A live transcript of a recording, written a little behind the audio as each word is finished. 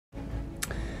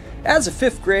As a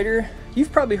 5th grader,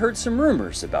 you've probably heard some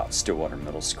rumors about Stillwater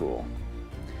Middle School.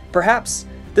 Perhaps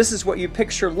this is what you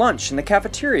picture lunch in the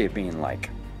cafeteria being like.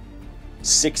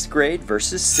 6th grade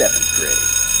versus 7th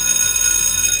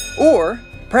grade. Or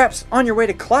perhaps on your way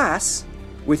to class,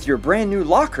 with your brand new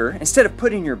locker, instead of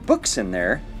putting your books in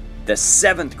there, the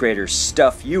 7th graders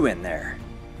stuff you in there.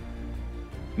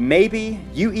 Maybe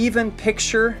you even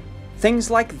picture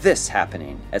things like this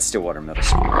happening at Stillwater Middle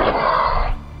School.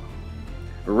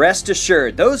 Rest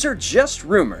assured, those are just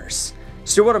rumors.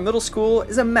 Stillwater Middle School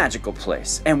is a magical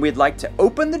place, and we'd like to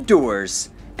open the doors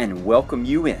and welcome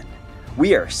you in.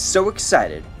 We are so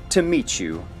excited to meet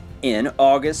you in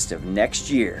August of next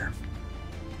year.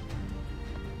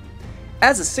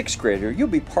 As a 6th grader, you'll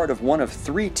be part of one of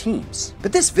 3 teams.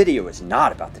 But this video is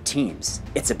not about the teams.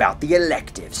 It's about the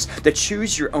electives, the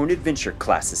Choose Your Own Adventure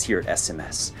classes here at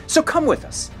SMS. So come with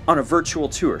us on a virtual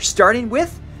tour, starting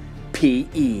with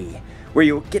PE, where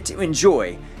you'll get to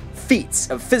enjoy feats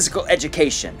of physical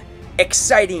education,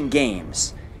 exciting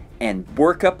games, and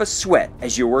work up a sweat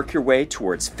as you work your way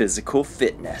towards physical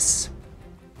fitness.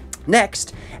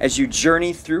 Next, as you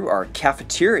journey through our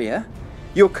cafeteria,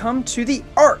 you'll come to the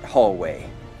art hallway,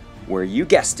 where you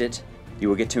guessed it, you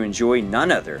will get to enjoy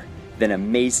none other than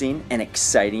amazing and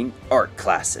exciting art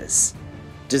classes.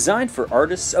 Designed for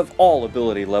artists of all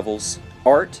ability levels,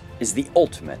 art is the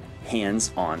ultimate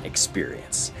hands-on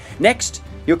experience. Next,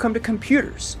 you'll come to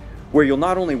computers, where you'll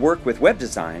not only work with web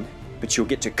design, but you'll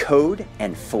get to code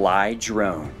and fly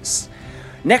drones.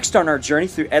 Next on our journey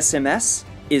through SMS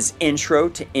is Intro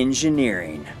to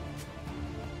Engineering,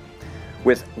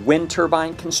 with wind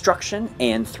turbine construction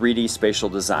and 3D spatial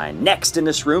design. Next in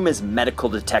this room is Medical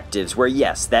Detectives, where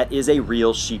yes, that is a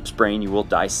real sheep's brain you will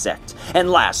dissect. And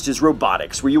last is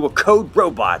Robotics, where you will code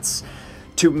robots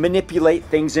to manipulate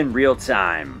things in real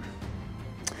time.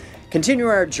 Continue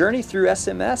our journey through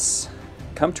SMS,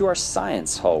 come to our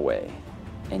science hallway,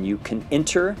 and you can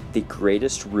enter the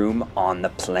greatest room on the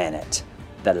planet,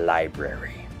 the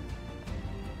library.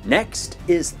 Next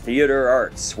is Theater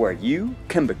Arts, where you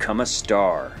can become a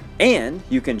star. And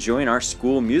you can join our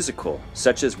school musical,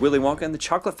 such as Willy Wonka and the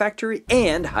Chocolate Factory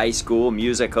and High School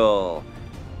Musical.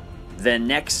 The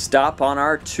next stop on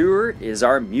our tour is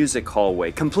our music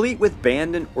hallway, complete with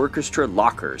band and orchestra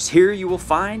lockers. Here you will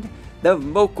find the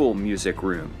vocal music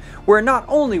room, where not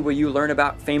only will you learn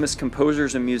about famous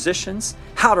composers and musicians,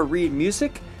 how to read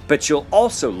music, but you'll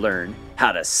also learn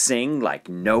how to sing like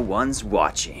no one's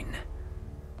watching.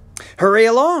 Hurry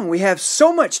along, we have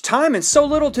so much time and so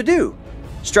little to do.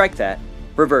 Strike that,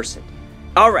 reverse it.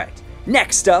 Alright,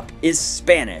 next up is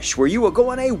Spanish, where you will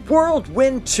go on a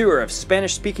whirlwind tour of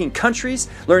Spanish-speaking countries,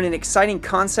 learning exciting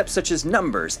concepts such as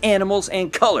numbers, animals,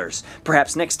 and colors.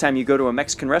 Perhaps next time you go to a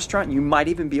Mexican restaurant, you might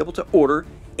even be able to order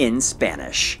in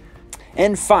Spanish.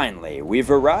 And finally, we've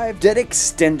arrived at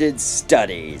Extended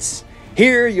Studies.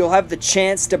 Here you'll have the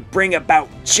chance to bring about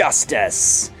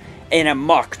justice in a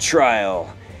mock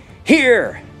trial.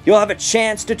 Here, you'll have a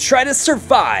chance to try to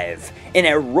survive in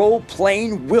a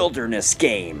role-playing wilderness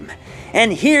game.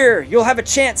 And here, you'll have a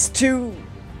chance to...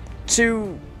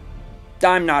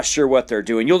 I'm not sure what they're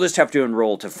doing. You'll just have to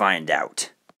enroll to find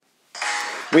out.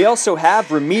 We also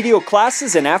have remedial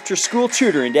classes and after-school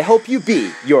tutoring to help you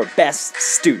be your best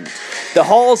student. The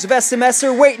halls of SMS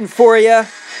are waiting for you.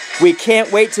 We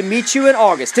can't wait to meet you in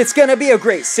August. It's going to be a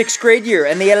great 6th grade year,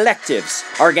 and the electives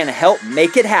are going to help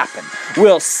make it happen.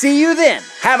 We'll see you then.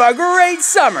 Have a great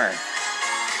summer.